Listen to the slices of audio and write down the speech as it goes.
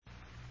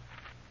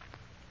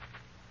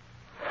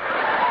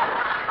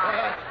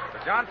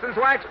Johnson's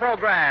Wax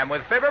Program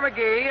with Fibber,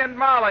 McGee, and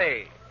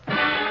Molly.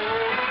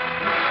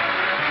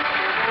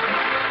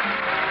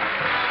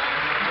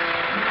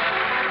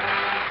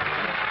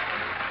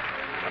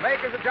 The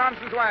makers of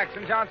Johnson's Wax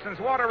and Johnson's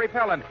Water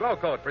Repellent Glow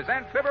Coat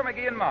present Fibber,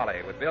 McGee, and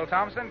Molly with Bill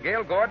Thompson,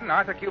 Gail Gordon,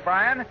 Arthur Q.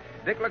 Bryan,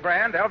 Dick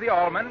LeGrand, Elvie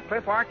Allman,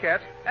 Cliff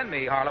Arquette, and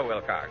me, Harlow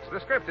Wilcox. The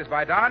script is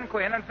by Don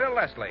Quinn and Phil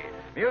Leslie.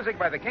 Music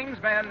by the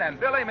King's Men and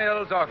Billy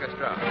Mills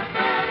Orchestra.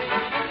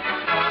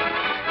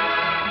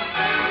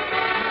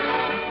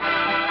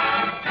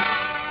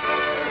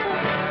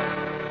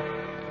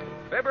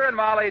 Fibber and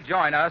Molly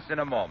join us in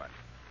a moment.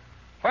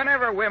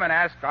 Whenever women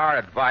ask our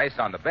advice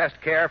on the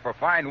best care for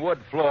fine wood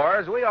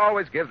floors, we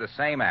always give the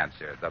same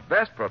answer. The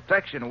best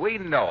protection we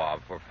know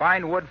of for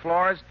fine wood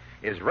floors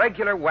is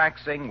regular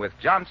waxing with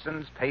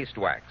Johnson's Paste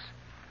Wax.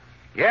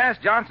 Yes,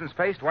 Johnson's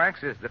Paste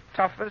Wax is the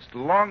toughest,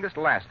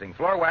 longest-lasting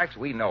floor wax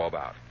we know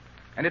about.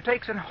 And it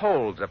takes and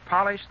holds a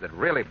polish that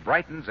really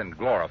brightens and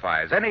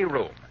glorifies any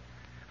room.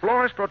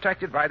 Floors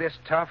protected by this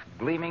tough,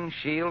 gleaming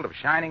shield of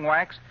shining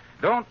wax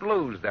don't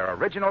lose their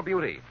original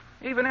beauty,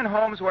 even in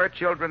homes where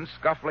children's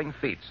scuffling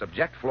feet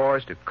subject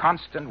floors to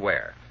constant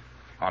wear.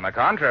 On the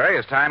contrary,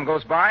 as time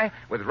goes by,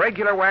 with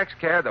regular wax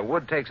care, the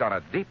wood takes on a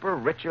deeper,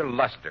 richer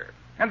luster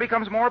and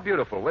becomes more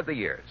beautiful with the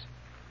years.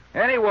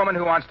 Any woman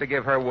who wants to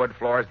give her wood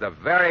floors the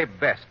very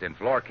best in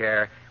floor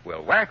care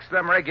will wax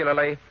them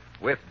regularly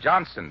with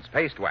Johnson's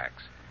Paste Wax.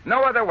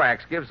 No other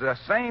wax gives the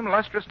same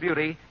lustrous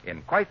beauty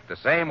in quite the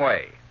same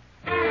way.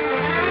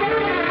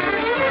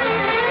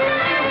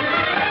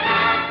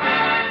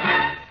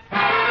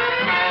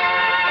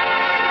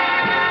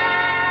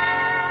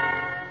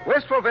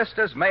 Wistful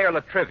Vista's Mayor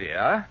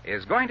LaTrivia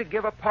is going to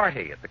give a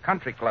party at the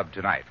country club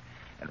tonight.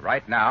 And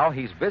right now,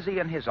 he's busy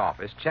in his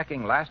office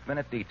checking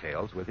last-minute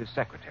details with his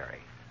secretary.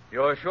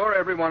 You're sure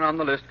everyone on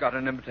the list got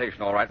an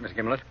invitation, all right, Miss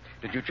Gimlet?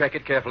 Did you check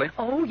it carefully?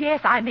 Oh, yes,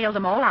 I mailed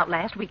them all out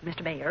last week,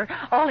 Mr. Mayor.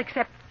 All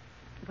except,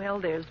 well,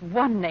 there's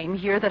one name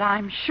here that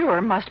I'm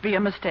sure must be a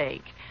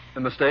mistake.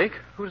 A mistake?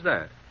 Who's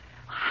that?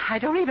 I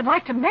don't even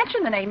like to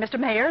mention the name, Mr.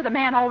 Mayor. The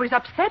man always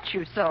upsets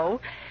you so.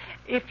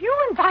 If you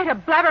invite a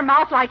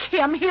blabbermouth like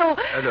him, he'll...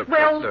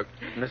 Look,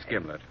 Miss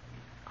Gimlet,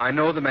 I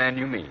know the man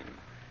you mean.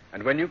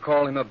 And when you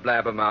call him a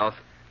blabbermouth,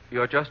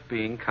 you're just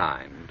being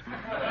kind.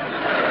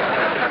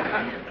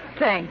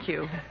 Thank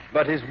you.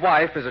 But his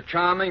wife is a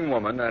charming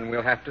woman, and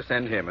we'll have to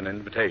send him an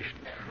invitation.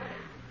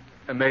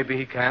 And maybe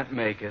he can't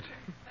make it.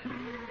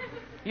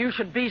 You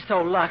should be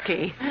so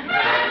lucky.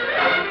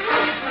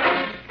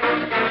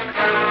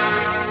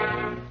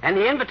 And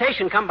the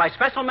invitation come by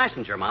special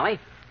messenger, Molly.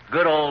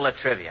 Good old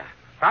LaTrivia.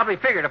 Probably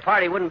figured a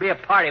party wouldn't be a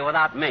party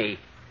without me.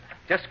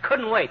 Just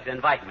couldn't wait to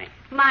invite me.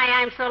 My,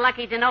 I'm so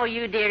lucky to know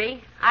you,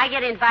 dearie. I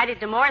get invited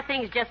to more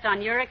things just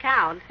on your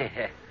account.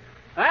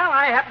 Well,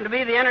 I happen to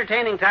be the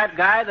entertaining type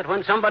guy that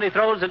when somebody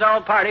throws a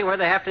dull party where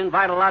they have to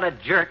invite a lot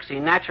of jerks, he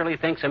naturally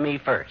thinks of me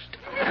first.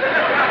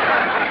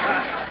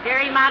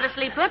 Very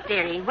modestly put,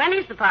 dearie. When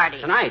is the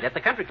party? Tonight at the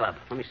country club.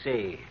 Let me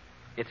see.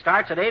 It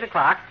starts at 8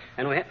 o'clock,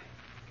 and we...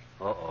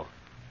 Uh-oh.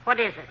 What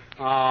is it?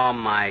 Oh,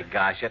 my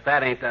gosh, if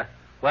that ain't the...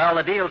 Well,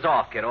 the deal's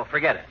off, kiddo.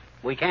 Forget it.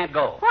 We can't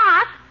go.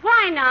 What?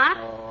 Why not?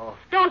 Oh.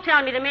 Don't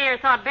tell me the mayor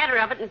thought better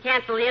of it and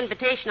canceled the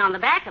invitation on the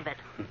back of it.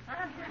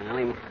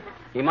 Well,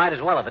 he might as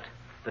well have it.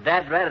 The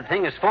dad-ratted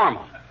thing is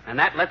formal, and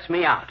that lets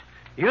me out.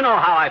 You know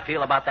how I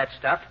feel about that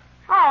stuff.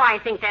 Oh, I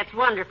think that's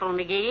wonderful,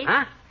 McGee.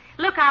 Huh?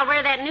 Look, I'll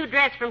wear that new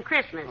dress from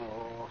Christmas.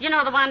 Oh. You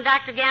know the one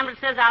Dr. Gamble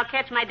says I'll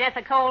catch my death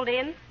of cold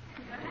in?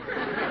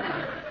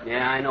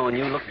 Yeah, I know, and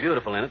you look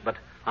beautiful in it, but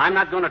I'm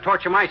not going to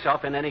torture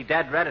myself in any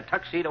dad-ratted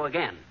tuxedo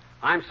again.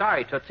 I'm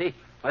sorry, Tootsie.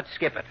 Let's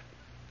skip it.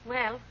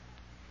 Well,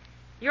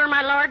 you're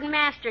my lord and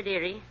master,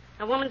 dearie.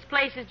 A woman's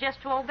place is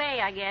just to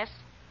obey, I guess.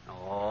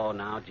 Oh,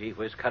 now, gee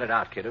whiz, cut it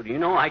out, kiddo. You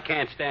know I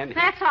can't stand it.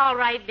 That's all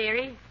right,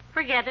 dearie.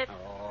 Forget it.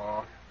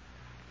 Oh.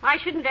 I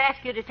shouldn't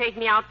ask you to take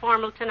me out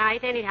formal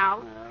tonight,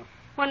 anyhow. Well.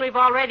 When we've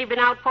already been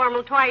out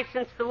formal twice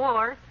since the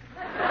war.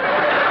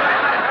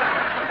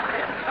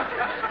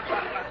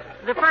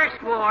 The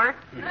first war.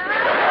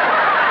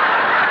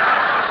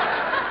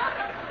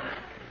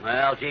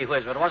 Well, gee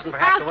whiz, but it wasn't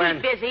perhaps I'll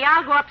keep busy.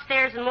 I'll go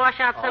upstairs and wash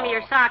out some of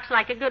your socks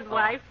like a good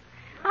wife.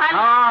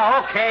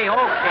 Oh, okay.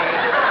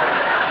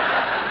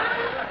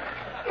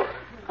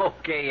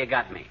 Okay, you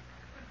got me.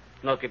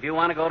 Look, if you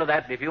want to go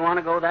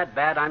that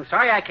bad, I'm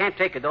sorry I can't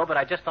take it, though, but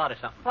I just thought of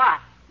something. What?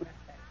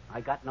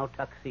 I got no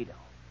tuxedo.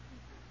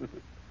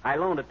 I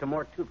loaned it to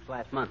Mort Toops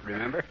last month,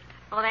 remember?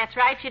 Oh, that's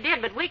right, you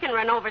did, but we can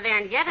run over there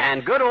and get it.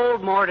 And good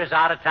old Mort is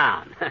out of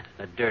town.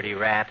 The dirty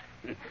rat.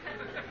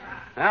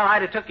 Well,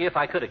 I'd have took you if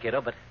I could have,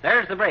 kiddo, but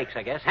there's the breaks,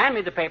 I guess. Hand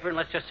me the paper and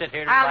let's just sit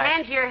here and I'll relax.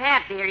 lend your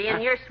hat, dearie,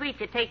 and you're sweet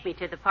to take me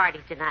to the party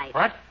tonight.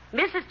 What?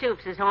 Mrs.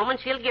 Toops is home, and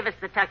she'll give us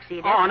the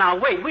tuxedo. Oh, now,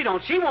 wait,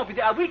 she won't be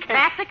there. We can't...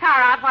 Back the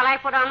car out while I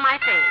put on my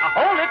face.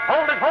 Hold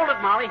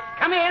it, Molly.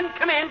 Come in.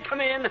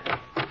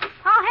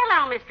 Oh,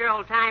 hello, Mr.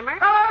 Oldtimer.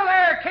 Hello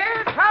there,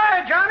 kids.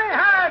 Hi, Johnny.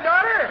 Hi,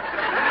 daughter.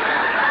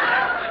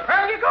 Where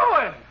are you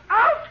going?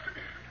 Out?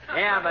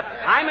 Yeah, but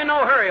I'm in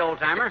no hurry,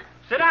 old-timer.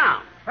 Sit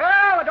down.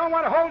 Well, I don't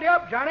want to hold you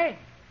up, Johnny.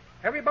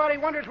 Everybody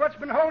wonders what's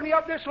been holding you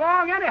up this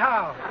long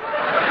anyhow.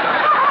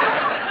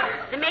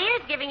 The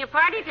mayor's giving a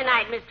party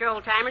tonight, Mr.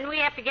 Oldtimer, and we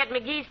have to get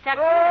McGee's Oh,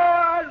 tuxedo.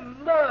 I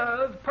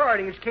love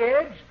parties,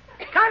 kids.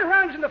 Kind of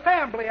runs in the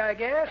family, I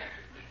guess.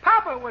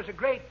 Papa was a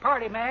great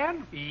party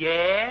man.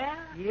 Yeah?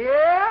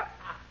 Yeah.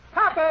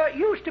 Papa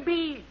used to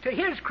be to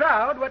his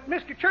crowd what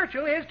Mr.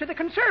 Churchill is to the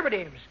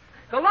conservatives.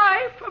 The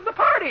life of the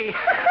party.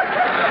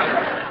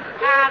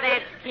 Ah,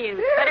 that's cute.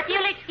 But if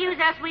you'll excuse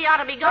us, we ought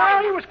to be Oh,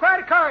 he going. was quite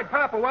a card,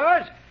 Papa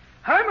was.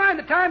 I mind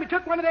the time he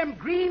took one of them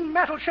green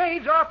metal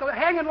shades off the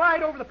hanging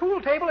light over the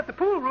pool table at the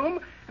pool room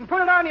and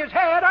put it on his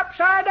head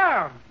upside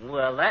down.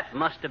 Well, that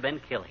must have been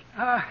killing.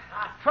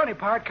 Funny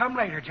part come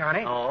later,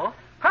 Johnny. Oh?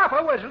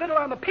 Papa was a little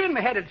on the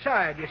pin-headed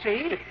side, you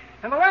see,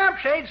 and the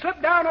lampshade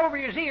slipped down over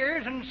his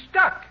ears and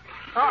stuck.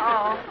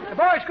 Uh-oh. The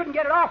boys couldn't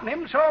get it off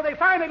him, so they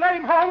finally let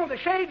him home with the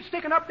shade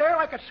sticking up there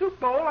like a soup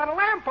bowl on a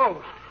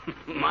lamppost.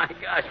 My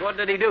gosh, what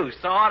did he do?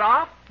 Saw it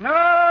off?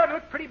 No, it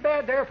looked pretty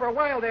bad there for a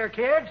while there,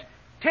 kids,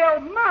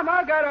 till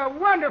Mama got a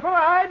wonderful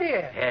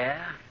idea.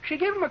 Yeah? She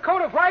gave him a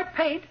coat of white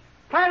paint,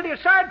 planted his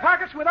side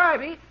pockets with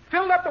ivy,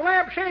 filled up the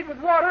lampshade with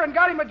water, and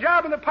got him a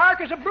job in the park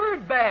as a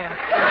bird bath.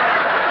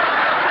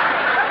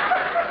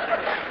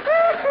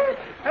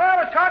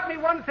 Well, it taught me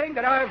one thing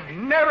that I've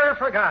never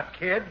forgot,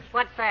 kids.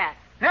 What's that?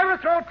 Never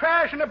throw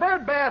trash in a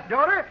bird bath,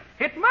 daughter.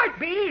 It might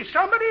be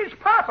somebody's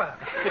papa.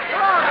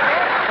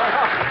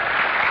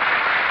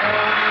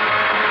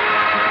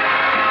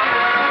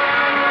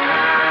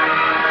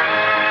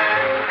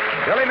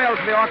 Billy Mills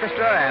to the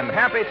orchestra and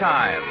Happy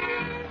Times.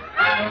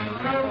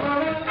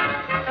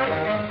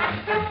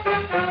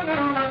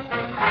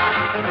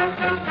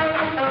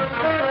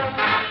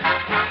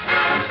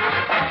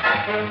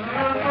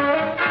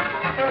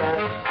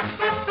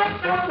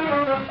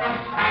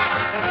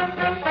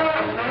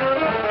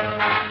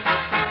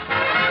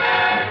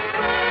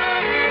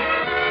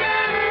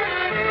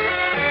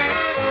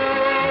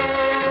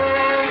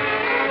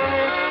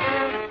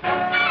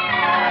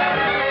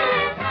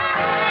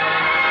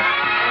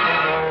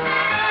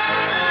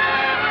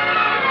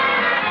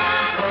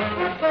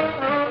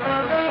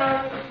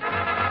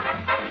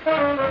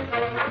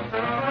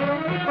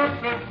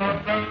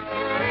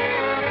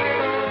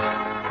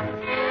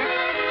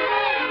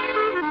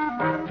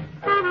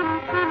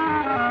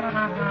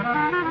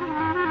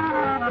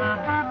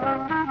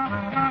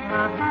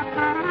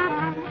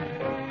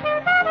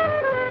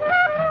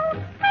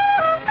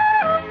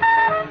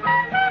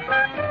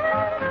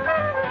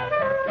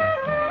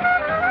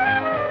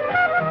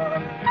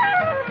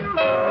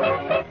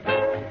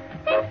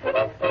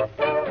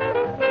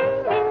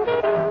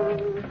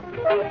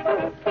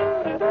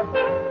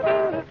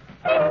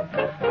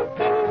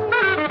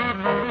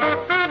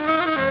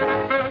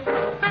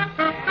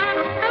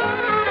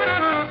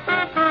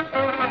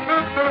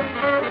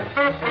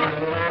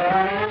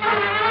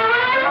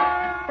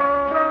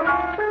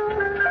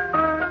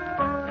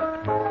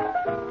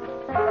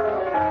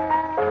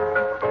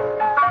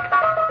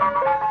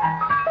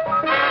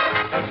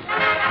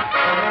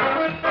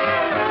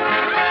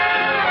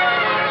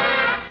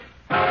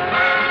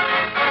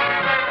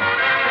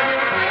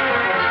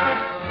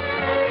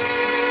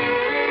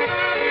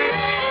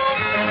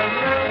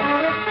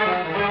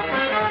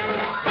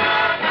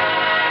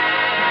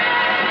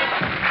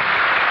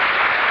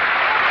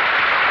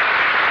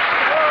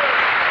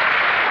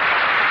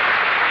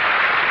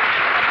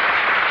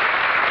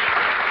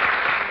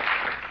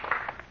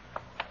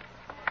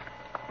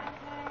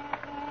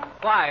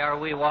 Why, are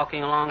we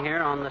walking along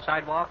here on the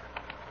sidewalk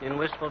in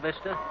Wistful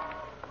Vista?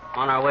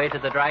 On our way to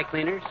the dry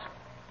cleaners?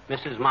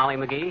 Mrs. Molly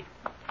McGee?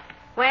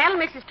 Well,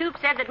 Mrs. Toop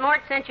said that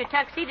Mort sent your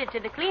tuxedo to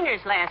the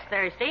cleaners last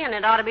Thursday, and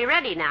it ought to be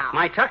ready now.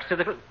 My tux to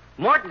the...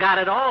 Mort got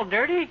it all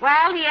dirty?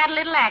 Well, he had a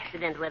little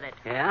accident with it.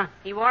 Yeah?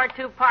 He wore it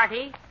to a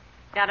party,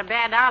 got a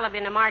bad olive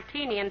in a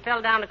martini, and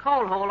fell down a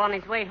coal hole on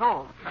his way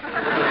home.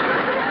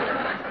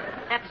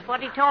 That's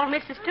what he told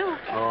Mrs. Toop.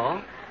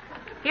 Oh?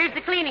 Here's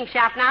the cleaning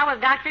shop now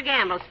with Dr.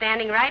 Gamble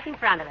standing right in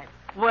front of it.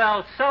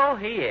 Well, so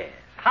he is.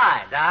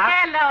 Hi, Doc.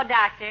 Hello,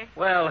 Doctor.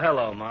 Well,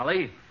 hello,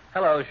 Molly.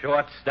 Hello,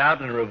 short,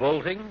 stout, and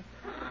revolting.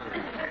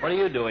 What are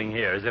you doing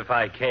here, as if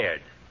I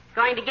cared?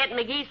 Going to get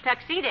McGee's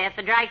tuxedo at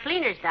the dry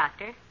cleaners,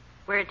 Doctor.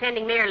 We're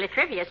attending Mayor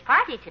LaTrivias'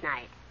 party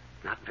tonight.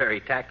 Not very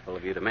tactful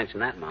of you to mention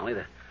that, Molly.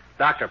 The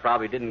doctor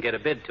probably didn't get a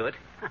bid to it.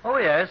 Oh,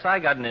 yes, I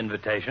got an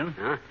invitation.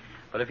 Huh?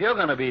 But if you're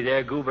going to be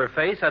there, goober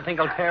face, I think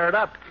I'll tear it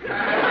up.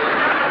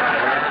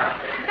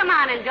 Come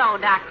on and go,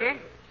 Doctor.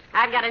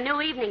 I've got a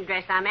new evening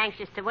dress I'm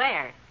anxious to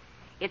wear.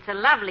 It's a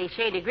lovely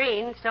shade of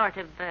green, sort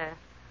of,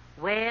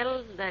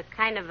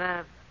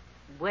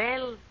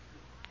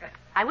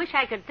 I wish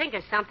I could think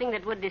of something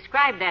that would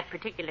describe that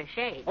particular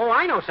shade. Oh,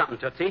 I know something,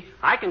 Tootsie.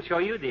 I can show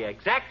you the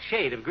exact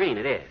shade of green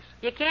it is.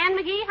 You can,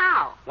 McGee?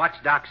 How? Watch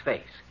Doc's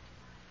face.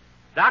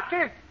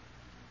 Doctor,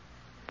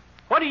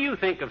 what do you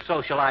think of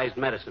socialized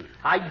medicine?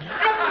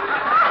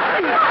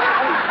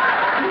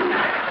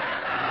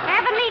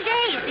 Heavenly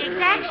days, the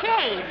exact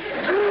shade.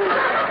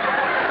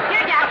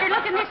 Here, Doctor,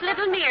 look at in this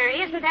little mirror.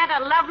 Isn't that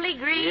a lovely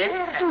green?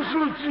 Yeah.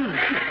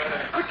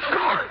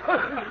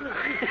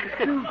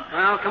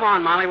 Well, come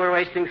on, Molly. We're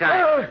wasting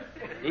time.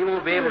 You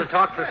won't be able to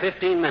talk for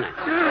 15 minutes.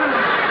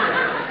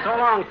 So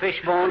long,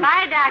 Fishbone.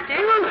 Bye, Doctor.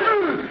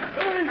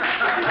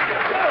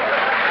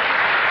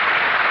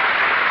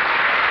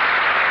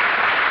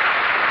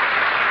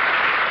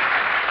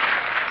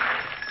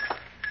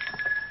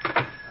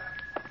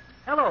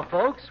 Hello,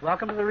 folks.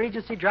 Welcome to the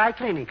Regency Dry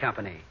Cleaning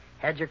Company.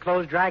 Had your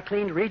clothes dry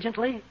cleaned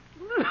regently?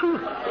 Oh,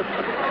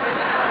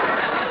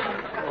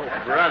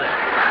 brother.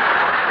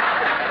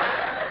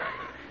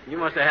 You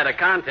must have had a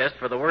contest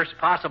for the worst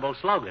possible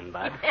slogan,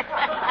 Bud.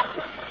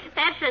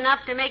 That's enough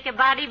to make a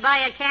body buy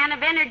a can of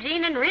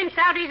Energine and rinse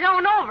out his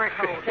own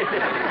overcoat.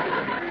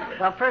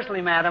 Well,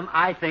 personally, madam,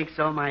 I think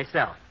so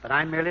myself. But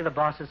I'm merely the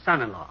boss's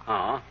son-in-law.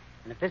 Oh.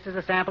 And if this is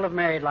a sample of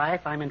married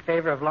life, I'm in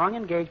favor of long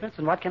engagements,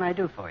 and what can I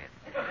do for you?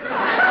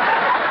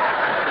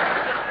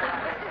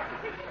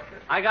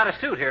 I got a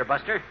suit here,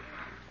 Buster.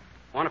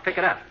 Want to pick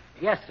it up?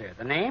 Yes, sir.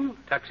 The name?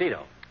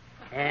 Tuxedo.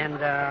 And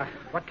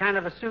what kind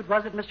of a suit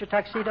was it, Mr.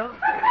 Tuxedo?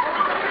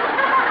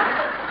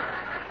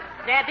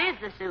 That is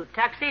the suit,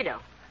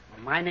 Tuxedo.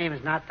 Well, my name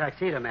is not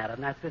Tuxedo,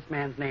 madam. That's this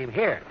man's name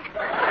here.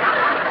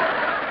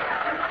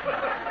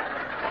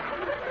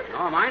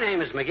 Oh, my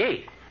name is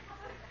McGee.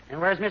 And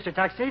where's Mr.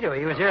 Tuxedo?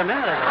 He was here a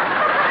minute ago.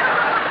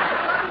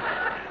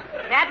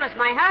 That was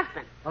my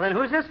husband. Well, then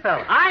who's this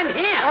fellow? I'm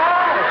him.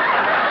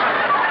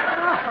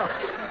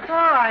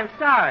 Oh, I'm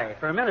sorry.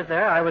 For a minute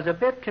there, I was a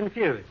bit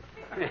confused.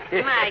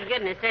 My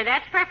goodness, sir,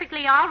 that's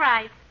perfectly all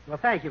right. Well,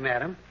 thank you,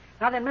 madam.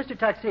 Now then, Mr.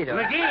 Tuxedo.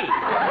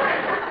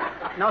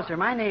 McGee. No, sir,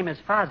 my name is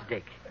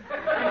Fosdick.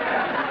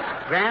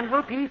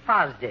 Granville P.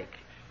 Fosdick.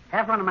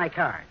 Have one of my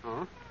cards.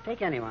 Oh?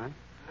 Take any one.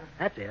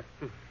 That's it.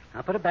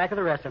 I'll put it back with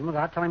the rest of them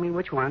without telling me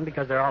which one,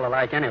 because they're all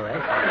alike anyway.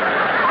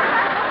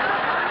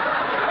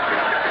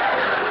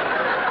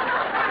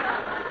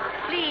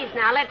 Please,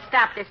 now, let's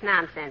stop this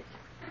nonsense.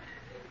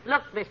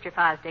 Look, Mr.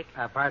 Fosdick.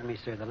 Pardon me,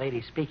 sir. The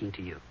lady's speaking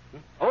to you.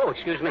 Oh,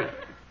 excuse me.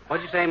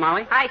 What'd you say,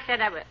 Molly? I said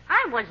I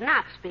was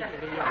not speaking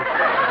to you.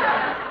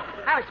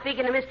 I was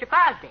speaking to Mr.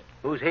 Fosdick.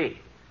 Who's he?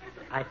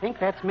 I think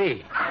that's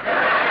me.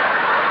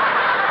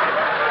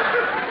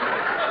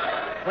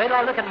 Wait till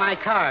I look at my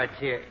cards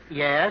here.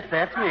 Yes,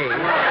 that's me.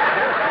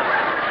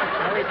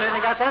 Well, we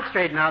certainly got that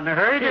straightened out in a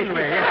hurry, didn't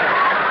we?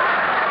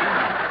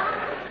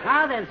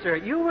 Now then, sir,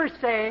 you were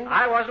saying...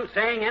 I wasn't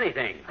saying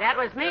anything. That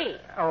was me.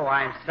 Oh,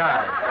 I'm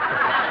sorry.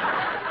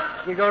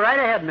 You go right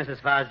ahead,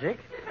 Mrs. Fosdick.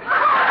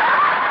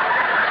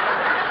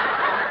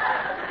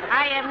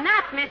 I am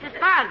not Mrs.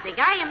 Fosdick.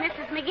 I am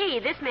Mrs.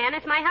 McGee. This man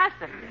is my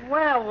husband.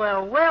 Well,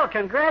 well, well,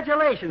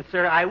 congratulations,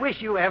 sir. I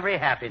wish you every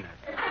happiness.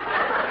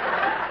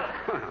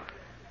 Well,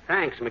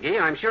 thanks, McGee.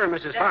 I'm sure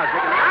Mrs.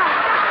 Fosdick...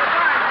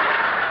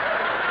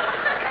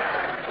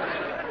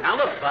 Now,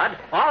 look, Bud.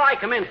 All I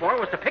come in for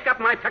was to pick up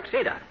my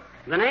tuxedo.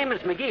 The name is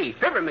McGee,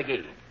 Fibber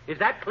McGee. Is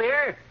that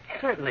clear?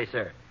 Certainly,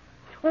 sir.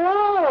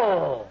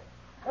 Oh,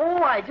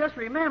 I just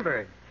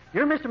remembered.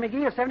 You're Mr.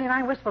 McGee of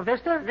 79 Wistful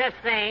Vista? The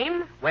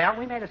same. Well,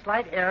 we made a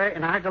slight error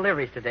in our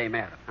deliveries today,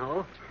 madam.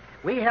 Oh?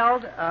 We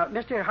held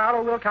Mr.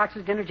 Harlow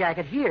Wilcox's dinner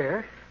jacket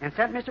here and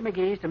sent Mr.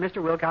 McGee's to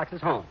Mr. Wilcox's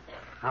home.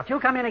 Now, if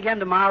you'll come in again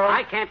tomorrow...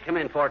 I can't come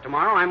in for it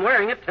tomorrow. I'm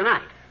wearing it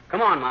tonight.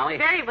 Come on, Molly.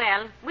 Very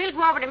well. We'll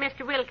go over to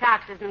Mr.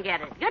 Wilcox's and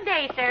get it. Good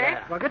day, sir.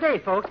 Yeah. Well, good day,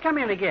 folks. Come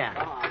in again.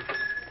 Come on.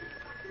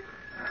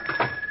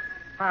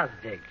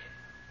 Fosdick.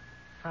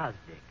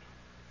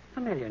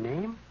 Familiar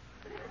name.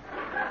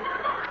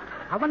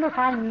 I wonder if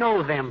I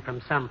know them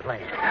from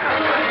someplace.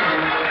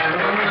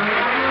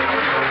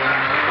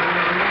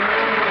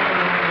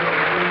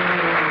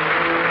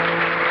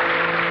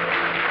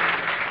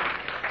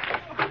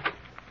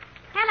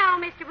 Hello,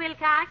 Mr.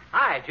 Wilcox.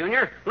 Hi,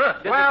 Junior.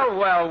 Look.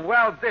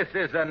 Well, this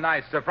is a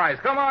nice surprise.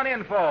 Come on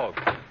in,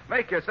 folks.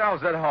 Make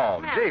yourselves at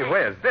home. Well, Gee thanks.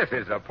 whiz, this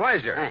is a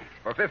pleasure. Thanks.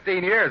 For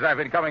 15 years, I've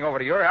been coming over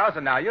to your house,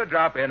 and now you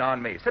drop in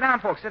on me. Sit down,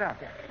 folks, sit down.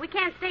 We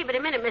can't stay but a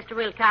minute, Mr.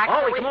 Wilcox.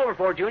 All we so come over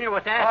for, Junior,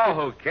 was to ask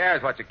Oh, who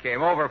cares what you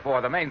came over for?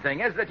 The main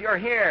thing is that you're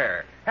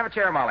here. Have a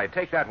chair, Molly.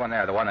 Take that one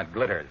there, the one that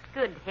glitters.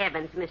 Good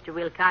heavens, Mr.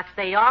 Wilcox,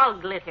 they all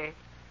glitter.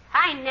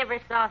 I never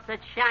saw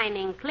such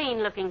shining,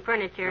 clean-looking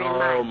furniture in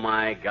Oh,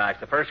 my... my gosh.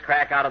 The first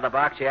crack out of the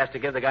box, she has to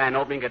give the guy an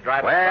opening to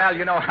drive... Well,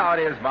 you know how it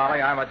is,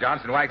 Molly. I'm a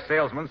Johnson Wax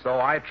salesman, so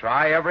I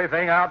try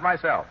everything out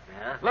myself.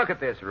 Yeah? Look at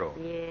this room.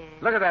 Yeah.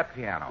 Look at that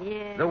piano.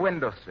 Yeah. The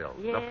windowsills,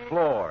 Yeah. the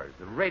floors,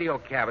 the radio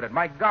cabinet,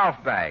 my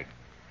golf bag.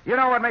 You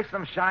know what makes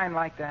them shine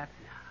like that?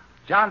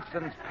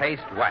 Johnson's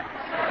paste wax.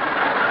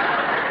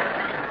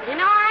 You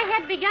know, I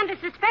had begun to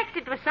suspect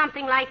it was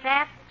something like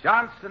that.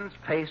 Johnson's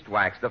paste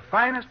wax, the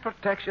finest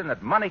protection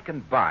that money can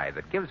buy,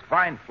 that gives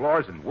fine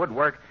floors and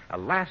woodwork a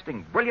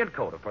lasting, brilliant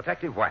coat of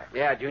protective wax.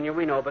 Yeah, Junior,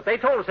 we know, but they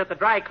told us that the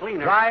dry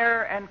cleaner...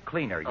 Drier and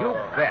cleaner, you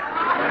bet.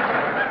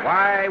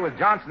 Why, with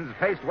Johnson's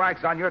paste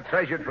wax on your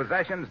treasured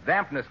possessions,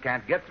 dampness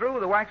can't get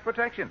through the wax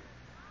protection.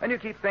 And you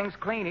keep things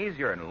clean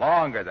easier and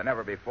longer than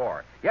ever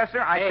before. Yes,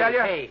 sir, I tell you...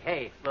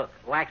 Hey, look,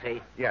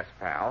 Waxy. Yes,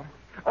 pal.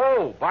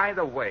 Oh, by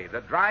the way,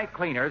 the dry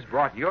cleaners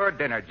brought your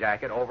dinner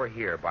jacket over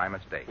here by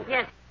mistake.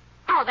 Yes.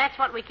 Oh, that's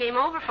what we came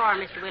over for,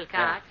 Mr.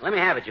 Wilcox. Let me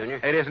have it, Junior.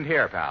 It isn't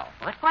here, pal.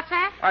 What's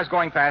that? I was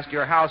going past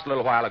your house a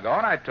little while ago,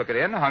 and I took it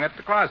in and hung it in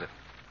the closet.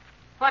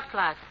 What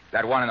closet?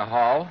 That one in the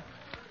hall.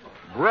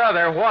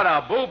 Brother, what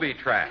a booby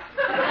trap.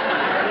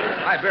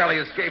 I barely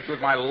escaped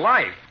with my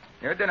life.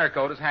 Your dinner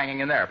coat is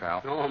hanging in there,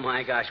 pal. Oh,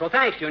 my gosh. Well,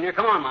 thanks, Junior.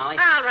 Come on, Molly.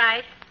 All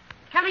right.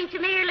 Coming to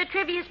Mayor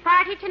LaTrivia's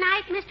party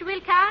tonight, Mr.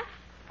 Wilcox?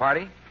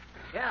 Party?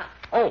 Yeah.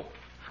 Oh,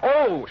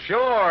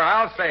 sure.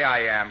 I'll say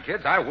I am,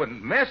 kids. I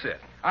wouldn't miss it.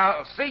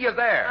 I'll see you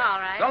there. All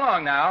right. So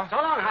long now. So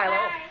long,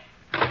 Hilo.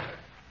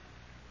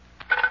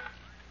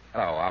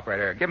 Hello,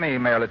 operator. Give me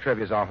Mayor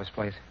LaTrivia's office,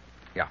 please.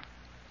 Yeah.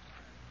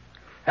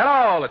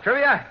 Hello,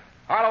 LaTrivia.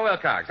 Harlow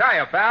Wilcox.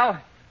 Hiya,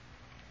 pal.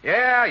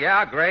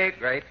 Yeah,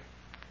 great.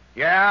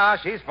 Yeah,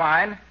 she's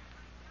fine.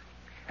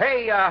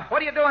 Hey,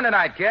 what are you doing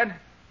tonight, kid?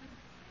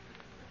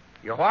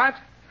 You what?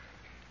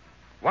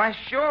 Why,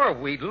 sure,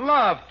 we'd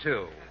love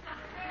to.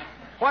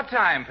 What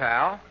time,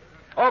 pal?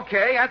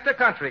 Okay, at the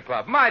country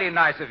club. Mighty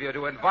nice of you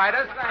to invite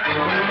us. Thank you.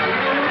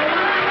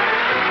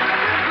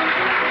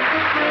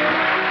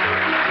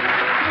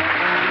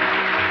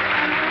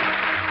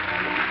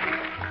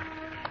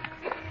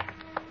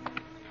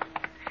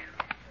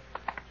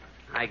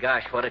 My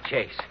gosh, what a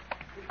chase.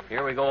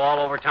 Here we go all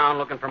over town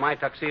looking for my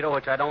tuxedo,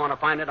 which I don't want to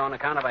find it on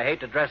account of I hate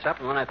to dress up,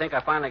 and when I think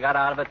I finally got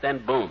out of it, then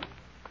boom.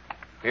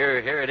 Here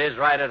it is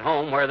right at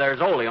home where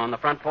there's Ole on the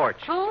front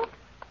porch. Who?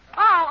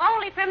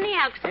 Oh, Ole from the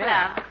Elks Club.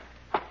 Yeah.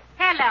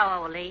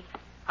 Hello, Ole.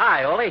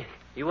 Hi, Ole.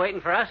 You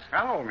waiting for us?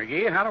 Hello,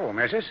 McGee. Hello,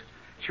 Mrs.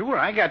 Sure,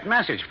 I got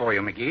message for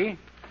you, McGee.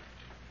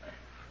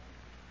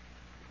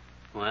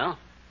 Well?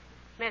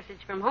 Message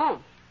from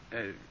whom?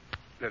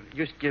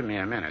 Just give me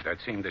a minute.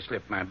 That seemed to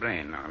slip my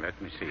brain now. Let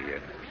me see.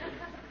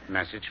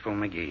 Message for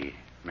McGee.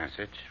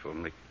 Message for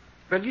McGee.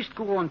 Well, just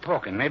go on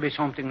talking. Maybe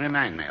something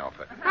remind me of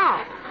it.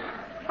 Oh.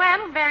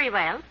 Well, very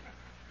well.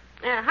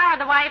 How are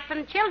the wife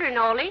and children,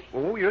 Ole?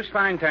 Oh, just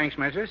fine, thanks,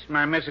 Mrs.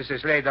 My missus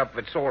is laid up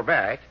with sore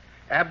back.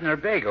 Abner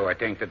Bago, I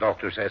think the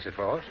doctor says it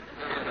was.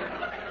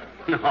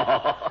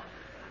 No,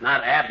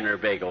 not Abner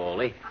Bago,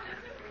 Ole.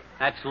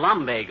 That's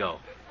Lumbago.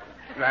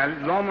 Well,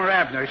 Lomer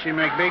Abner, she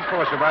make big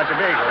fuss about the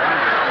Bago,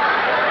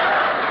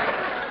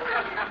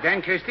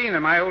 Then Christina,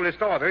 my oldest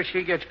daughter,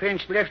 she gets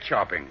pinched lift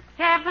shopping.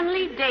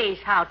 Heavenly days,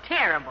 how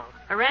terrible.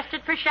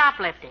 Arrested for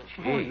shoplifting.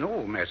 Oh,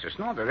 no, Mrs.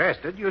 Not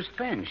arrested, just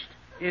pinched.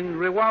 In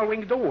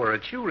revolving door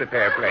at shoe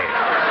repair place.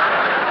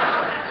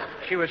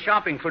 She was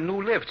shopping for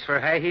new lifts for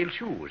high-heeled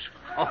shoes.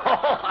 Oh,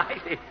 I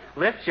see.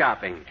 Lift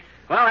shopping.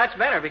 Well, that's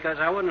better because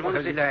I wouldn't want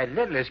to see... The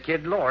littlest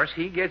kid, Lors,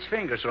 he gets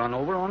fingers run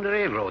over on the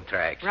railroad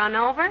tracks. Run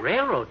over?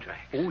 Railroad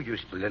tracks? Oh,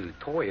 just a little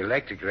toy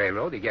electric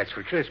railroad he gets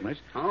for Christmas.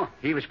 Oh.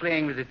 He was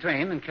playing with the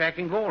train and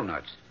cracking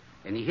walnuts.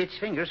 And he hits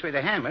fingers with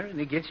a hammer and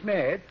he gets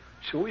mad.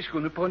 So he's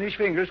going to punish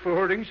fingers for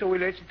hurting, so he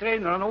lets the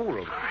train run over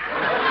him.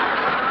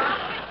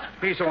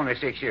 He's only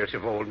 6 years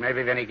of old.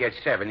 Maybe when he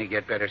gets 7, he'll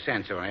get better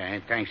sense. Or I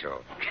don't think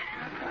so.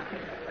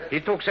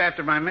 He looks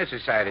after my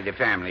missus' side of the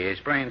family. His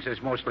brains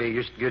is mostly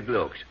just good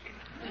looks.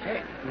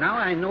 Hey, now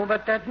I know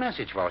what that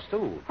message was,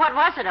 too. What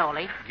was it,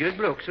 Ole? Good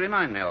looks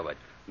remind me of it.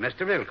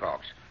 Mr.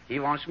 Wilcox. He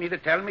wants me to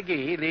tell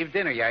McGee leave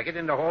dinner jacket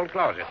in the hall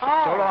closet.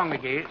 Oh. So long,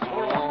 McGee. So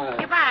long.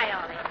 Goodbye,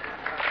 Ole.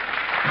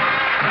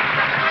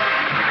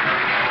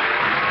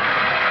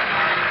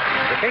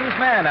 The King's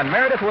Men and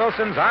Meredith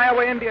Wilson's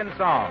Iowa Indian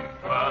Song.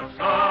 The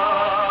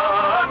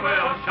sun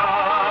will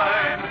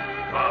shine,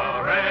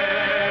 the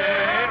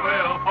rain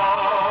will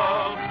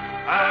fall,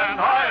 and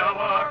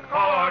Iowa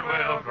corn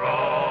will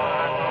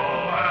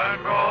grow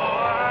and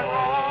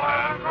grow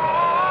and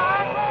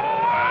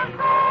grow and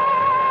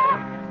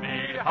grow.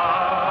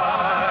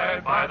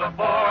 Behind by the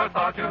 4th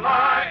of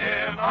July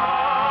in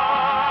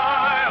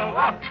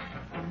Iowa.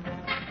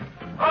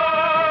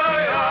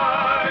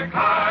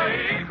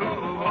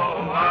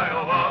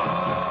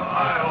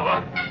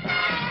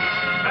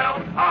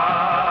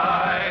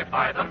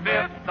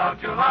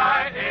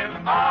 July in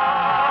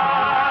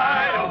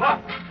Iowa.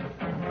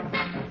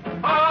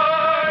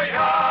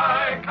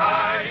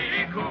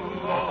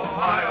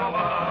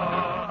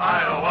 Iowa,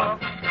 Iowa.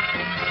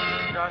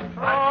 Just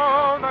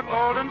throw the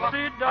golden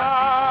seed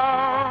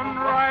down,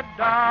 right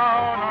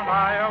down on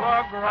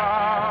Iowa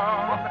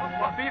ground.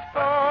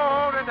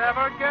 Before it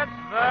ever gets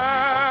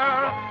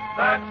there,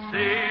 that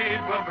seed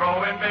will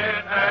grow in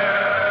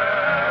midair.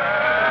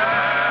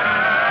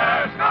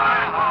 Sky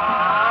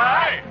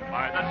high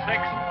by the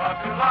 6th of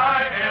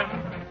July in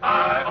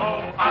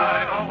Iowa,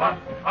 Iowa,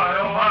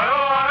 Iowa,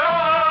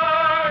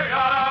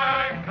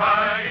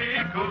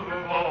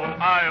 Iowa,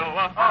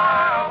 Iowa,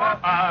 Iowa,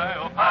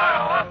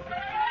 Iowa.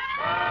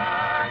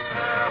 And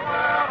there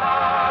where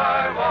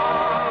I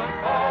was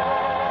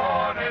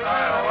born in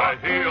Iowa,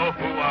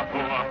 hee-oh-hoo-ah,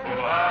 hoo-ah,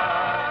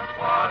 hoo-ah. That's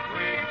what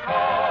we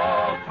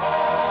call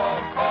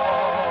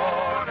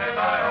corn in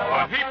Iowa.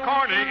 Heap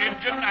corny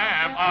Injun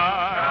am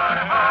I. Sky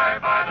high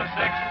by the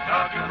 6th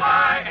of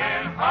July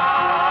in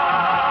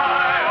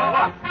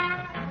Iowa.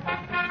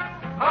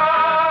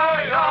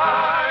 Hi-yi,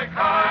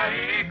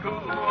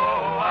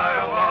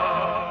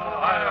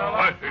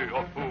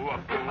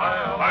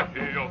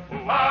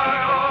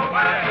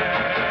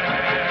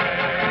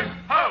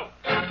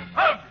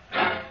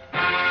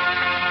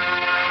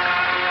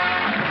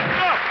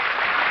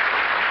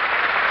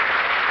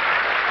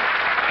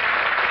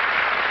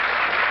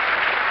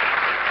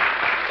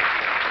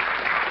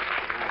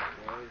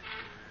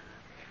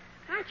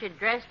 Aren't you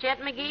dressed yet,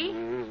 McGee?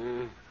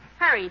 Mm-hmm.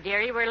 Hurry,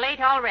 dearie. We're late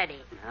already.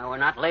 Now, we're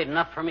not late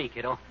enough for me,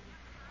 kiddo.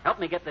 Help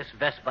me get this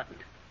vest buttoned.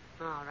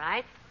 All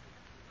right.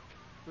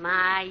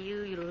 My,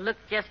 you look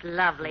just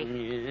lovely.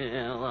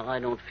 Yeah, well, I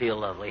don't feel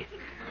lovely.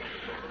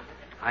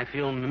 I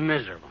feel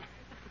miserable.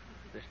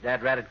 This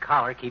dad-ratted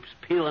collar keeps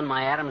peeling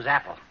my Adam's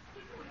apple.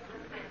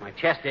 My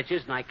chest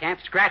itches, and I can't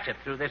scratch it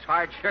through this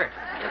hard shirt.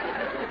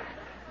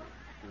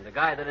 And the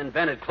guy that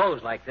invented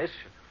clothes like this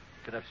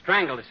should have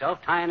strangled himself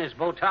tying his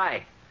bow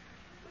tie.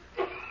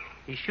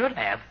 He should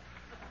have.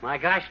 My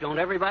gosh, don't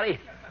everybody?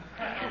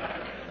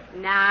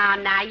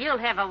 Now, you'll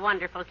have a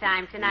wonderful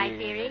time tonight,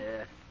 dearie.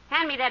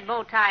 Hand me that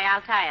bow tie.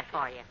 I'll tie it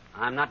for you.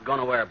 I'm not going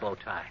to wear a bow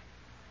tie.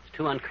 It's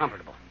too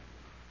uncomfortable.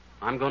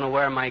 I'm going to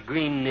wear my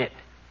green knit.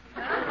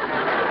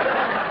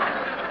 That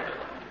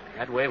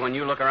way, when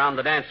you look around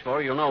the dance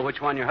floor, you'll know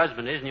which one your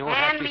husband is, and you won't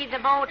have to... Hand me the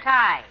bow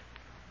tie.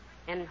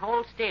 And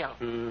hold still.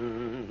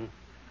 Mm-hmm.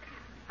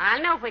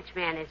 I'll know which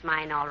man is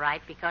mine, all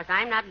right, because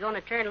I'm not going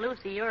to turn loose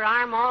of your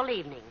arm all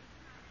evening.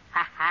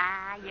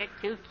 Ha-ha, you're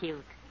too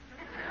cute.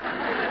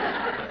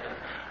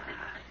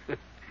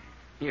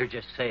 You're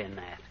just saying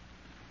that.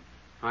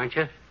 Aren't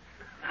you?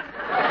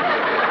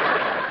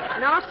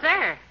 No,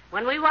 sir.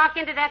 When we walk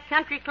into that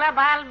country club,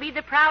 I'll be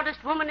the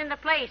proudest woman in the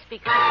place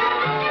because...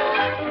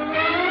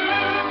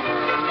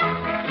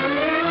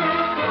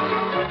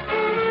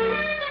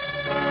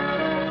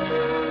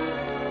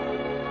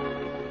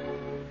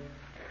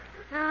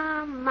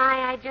 Oh,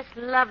 my, I just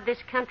love this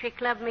country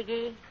club,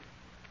 McGee.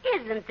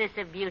 Isn't this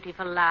a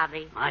beautiful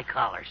lobby? My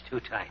collar's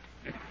too tight.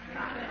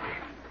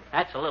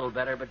 That's a little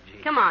better, but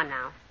gee. Come on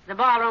now. The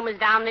ballroom is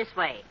down this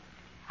way.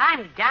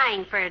 I'm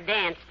dying for a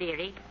dance,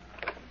 dearie.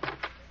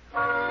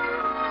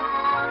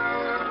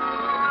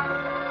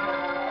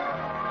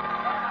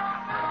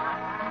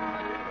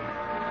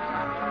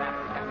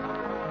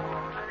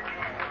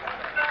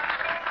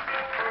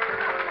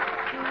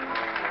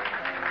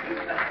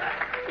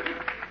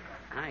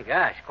 My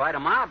gosh, quite a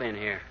mob in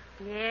here.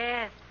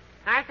 Yes.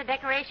 Aren't the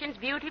decorations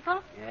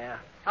beautiful? Yeah.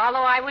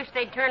 Although I wish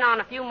they'd turn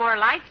on a few more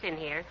lights in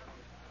here.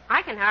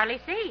 I can hardly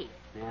see.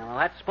 Yeah, well,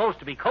 that's supposed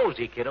to be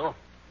cozy, kiddo.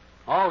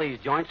 All these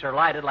joints are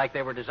lighted like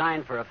they were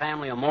designed for a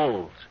family of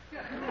moles.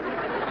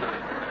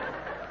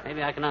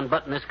 Maybe I can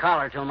unbutton this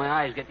collar till my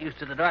eyes get used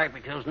to the dark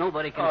because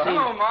nobody can see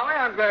Hello, me. Molly.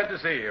 I'm glad to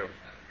see you.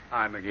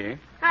 Hi, McGee.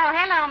 Oh,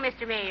 hello,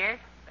 Mr. Mayor.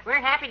 We're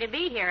happy to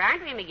be here,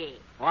 aren't we, McGee?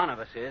 One of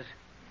us is.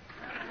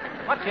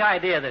 What's the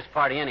idea of this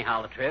party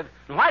anyhow, LaTriv?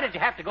 And why did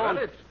you have to go Well,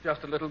 it's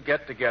just a little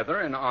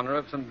get-together in honor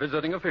of some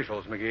visiting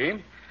officials,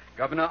 McGee.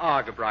 Governor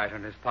Argabright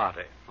and his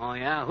party. Oh,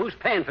 yeah? Who's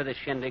paying for this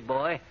shindig,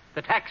 boy?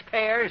 The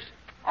taxpayers?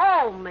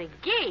 Oh,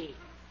 McGee.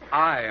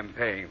 I am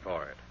paying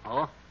for it.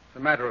 Oh? As a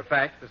matter of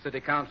fact, the city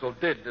council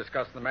did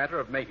discuss the matter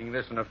of making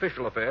this an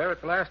official affair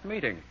at the last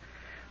meeting.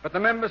 But the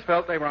members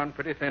felt they were on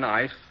pretty thin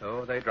ice,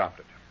 so they dropped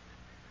it.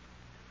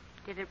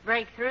 Did it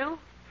break through?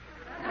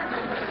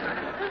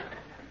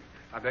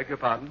 I beg your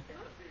pardon?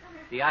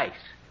 The ice.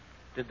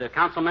 Did the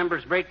council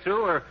members break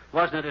through, or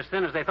wasn't it as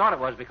thin as they thought it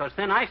was? Because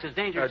thin ice is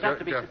dangerous enough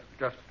to be...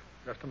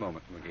 Just a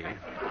moment, McGee.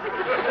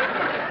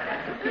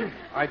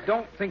 I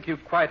don't think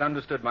you've quite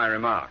understood my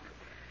remark.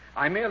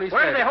 I merely said...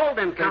 Where do they hold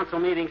them council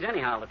meetings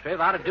anyhow, LaTriv?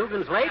 Out at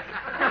Dugan's Lake?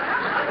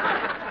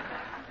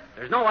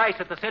 There's no ice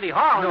at the city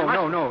hall. No.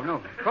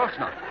 Of course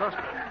not.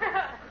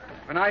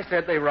 When I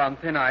said they were on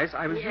thin ice,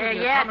 I was using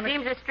a common... It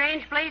seems a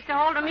strange place to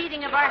hold a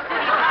meeting of our city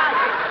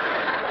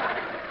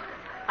fathers.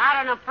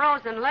 Out on a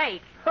frozen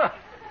lake.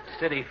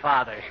 City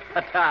fathers.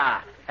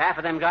 Ta-ta. Half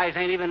of them guys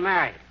ain't even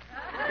married.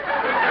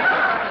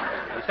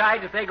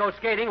 Besides, if they go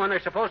skating when they're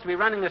supposed to be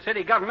running the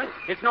city government,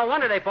 it's no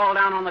wonder they fall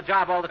down on the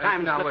job all the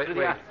time. Now,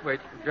 wait.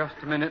 Just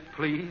a minute,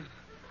 please.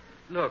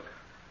 Look,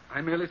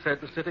 I merely said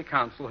the city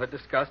council had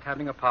discussed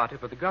having a party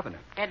for the governor.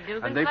 At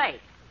Dugan's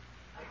Lake.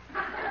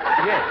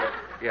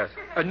 Yes.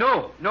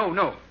 No.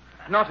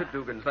 Not at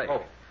Dugan's Lake.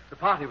 Oh. The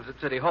party was at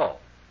City Hall.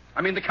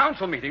 I mean, the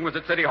council meeting was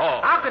at City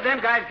Hall. How could them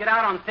guys get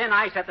out on thin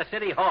ice at the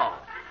City Hall?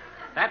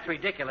 That's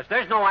ridiculous.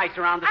 There's no ice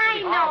around the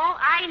City Hall.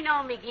 I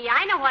know, McGee.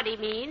 I know what he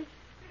means.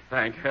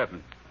 Thank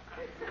heaven.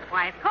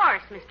 Why, of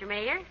course, Mr.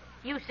 Mayor.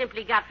 You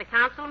simply got the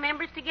council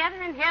members together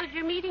and held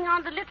your meeting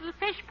on the little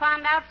fish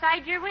pond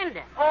outside your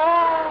window.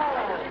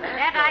 Oh!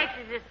 That ice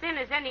is as thin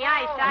as any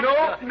ice.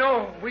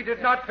 No. We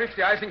did not fish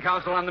the icing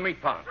council on the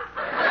meat pond.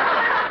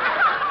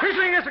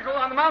 Fishing isicle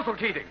on the Mounsel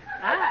Keating.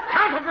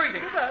 Council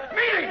greeting.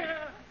 Meeting.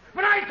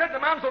 When I said the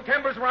Mounsel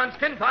timbers were on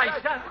skin ice,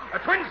 a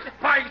twin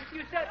spice,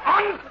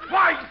 on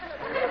twice.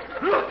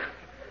 Look,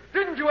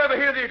 didn't you ever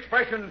hear the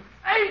expression,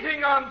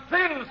 eating on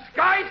thin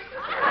skice?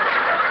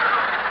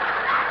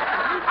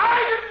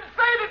 I didn't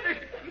say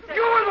that.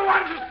 You were the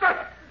ones who said.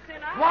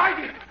 Why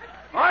did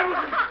I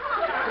was.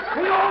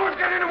 We always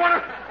get into one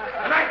of.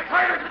 And I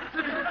tried to.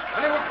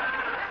 And it was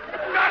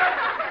not a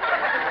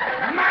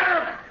matter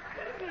of.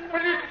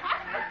 But it.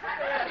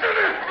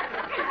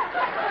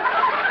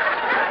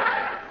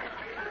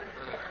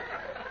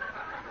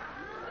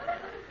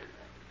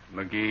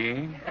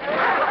 McGee?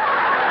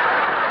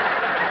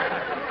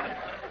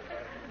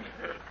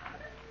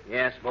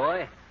 Yes,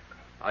 boy.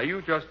 Are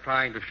you just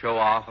trying to show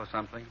off or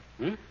something?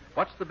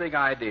 What's the big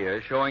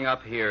idea showing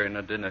up here in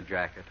a dinner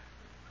jacket?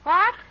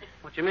 What?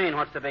 What you mean,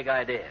 what's the big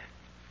idea?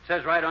 It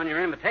says right on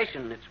your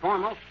invitation it's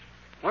formal.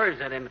 Where is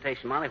that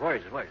invitation, Molly? Where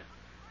is it?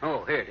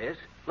 Oh, here it is.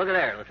 Look at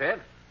there, LaTriv.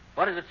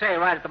 What does it say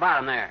right at the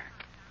bottom there?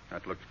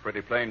 That looks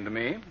pretty plain to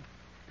me. It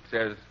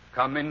says,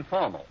 come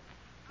informal.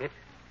 It?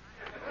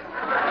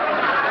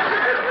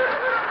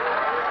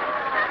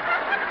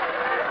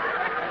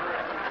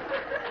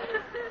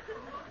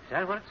 Is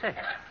that what it says?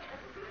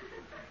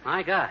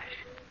 My gosh.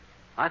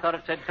 I thought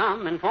it said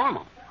come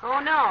informal. Oh,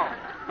 no.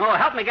 Oh,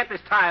 help me get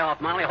this tie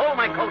off, Molly. Hold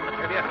my coat,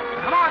 LaTrivia.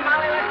 Come on,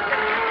 Molly, let's get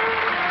it.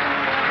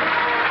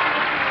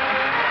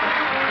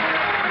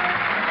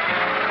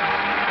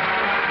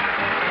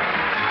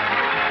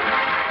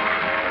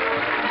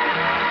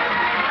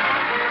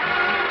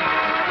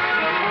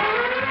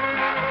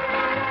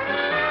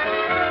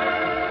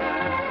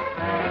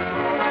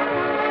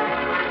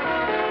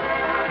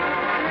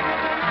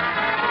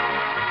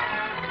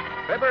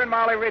 Fibber and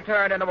Molly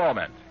return in a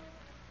moment.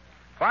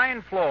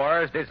 Fine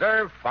floors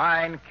deserve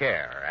fine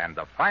care, and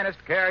the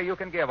finest care you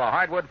can give a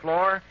hardwood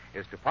floor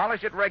is to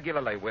polish it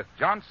regularly with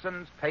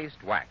Johnson's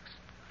Paste Wax,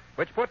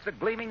 which puts a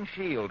gleaming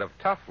shield of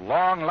tough,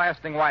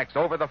 long-lasting wax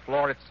over the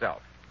floor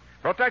itself,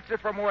 protects it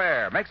from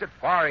wear, makes it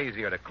far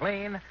easier to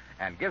clean,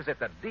 and gives it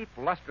the deep,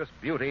 lustrous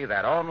beauty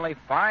that only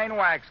fine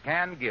wax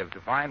can give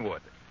to fine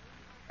wood.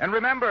 And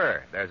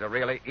remember, there's a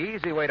really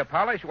easy way to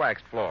polish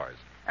waxed floors.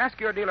 Ask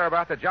your dealer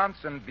about the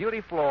Johnson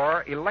Beauty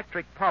Floor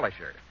Electric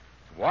Polisher.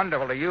 It's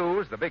wonderful to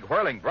use. The big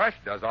whirling brush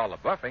does all the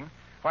buffing,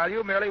 while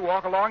you merely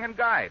walk along and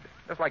guide,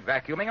 just like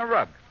vacuuming a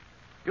rug.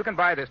 You can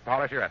buy this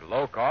polisher at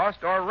low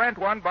cost or rent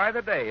one by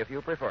the day if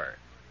you prefer.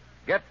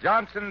 Get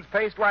Johnson's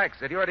Paste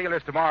Wax at your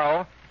dealer's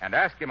tomorrow and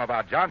ask him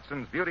about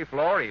Johnson's Beauty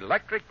Floor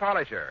Electric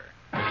Polisher.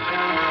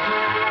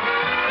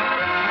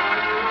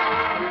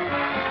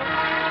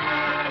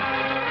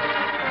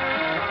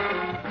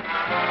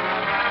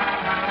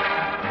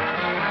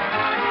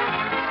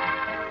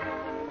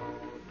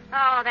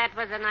 Oh, that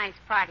was a nice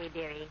party,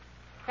 dearie.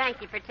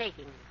 Thank you for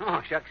taking me.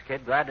 Oh, shucks,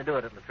 kid. Glad to do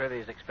it at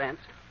LaTrivia's expense.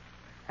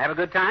 Have a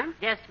good time?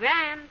 Just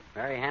grand.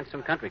 Very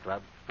handsome country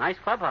club. Nice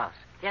clubhouse.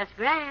 Just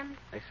grand.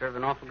 They serve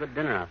an awful good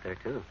dinner out there,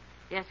 too.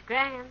 Just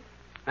grand.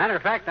 Matter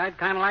of fact, I'd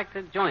kind of like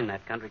to join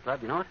that country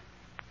club, you know it?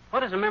 What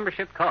does a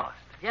membership cost?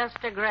 Just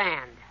a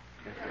grand.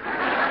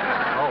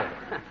 Oh.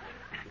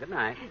 Good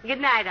night. Good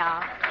night,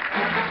 all.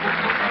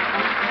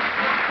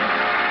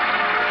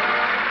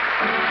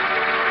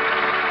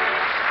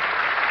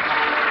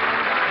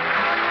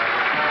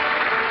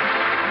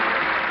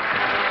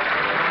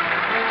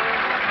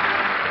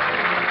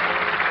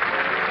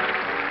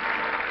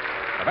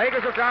 The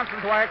makers of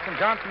Johnson's Wax and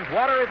Johnson's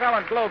Water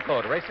Repellent Glow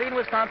Coat, Racine,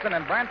 Wisconsin,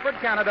 and Brantford,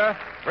 Canada,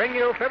 bring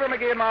you Fibber,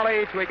 McGee, and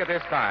Molly each week at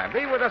this time.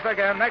 Be with us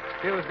again next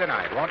Tuesday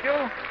night, won't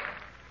you?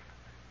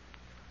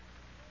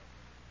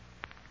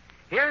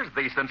 Here's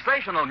the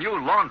sensational new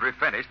laundry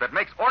finish that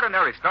makes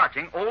ordinary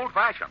starching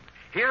old-fashioned.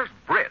 Here's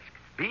Brisk,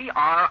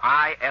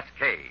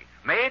 B-R-I-S-K,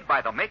 made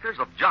by the makers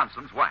of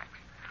Johnson's Wax.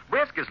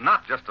 Brisk is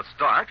not just a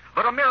starch,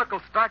 but a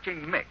miracle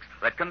starching mix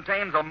that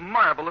contains a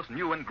marvelous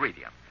new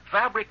ingredient,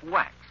 fabric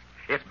wax.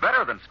 It's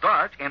better than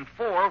starch in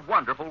 4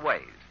 wonderful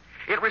ways.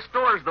 It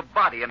restores the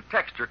body and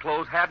texture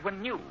clothes had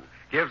when new,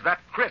 gives that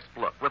crisp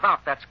look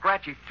without that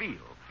scratchy feel,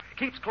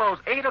 keeps clothes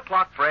 8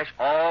 o'clock fresh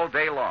all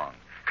day long,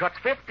 cuts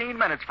 15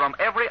 minutes from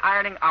every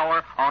ironing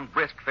hour on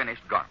brisk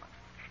finished garments.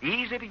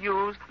 Easy to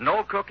use,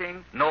 no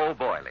cooking, no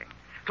boiling.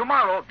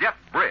 Tomorrow, get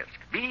Brisk,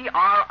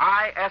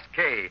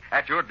 B-R-I-S-K,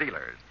 at your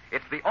dealers.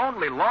 It's the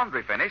only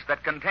laundry finish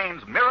that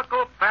contains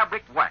miracle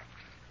fabric wax.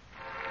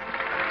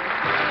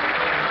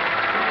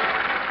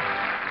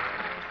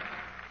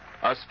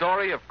 A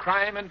story of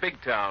crime in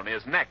Big Town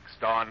is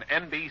next on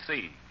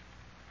NBC.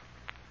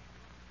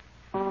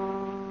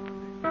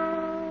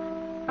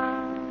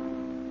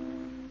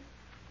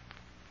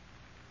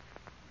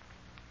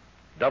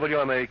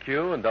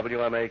 WMAQ and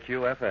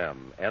WMAQ-FM,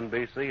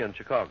 NBC in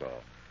Chicago.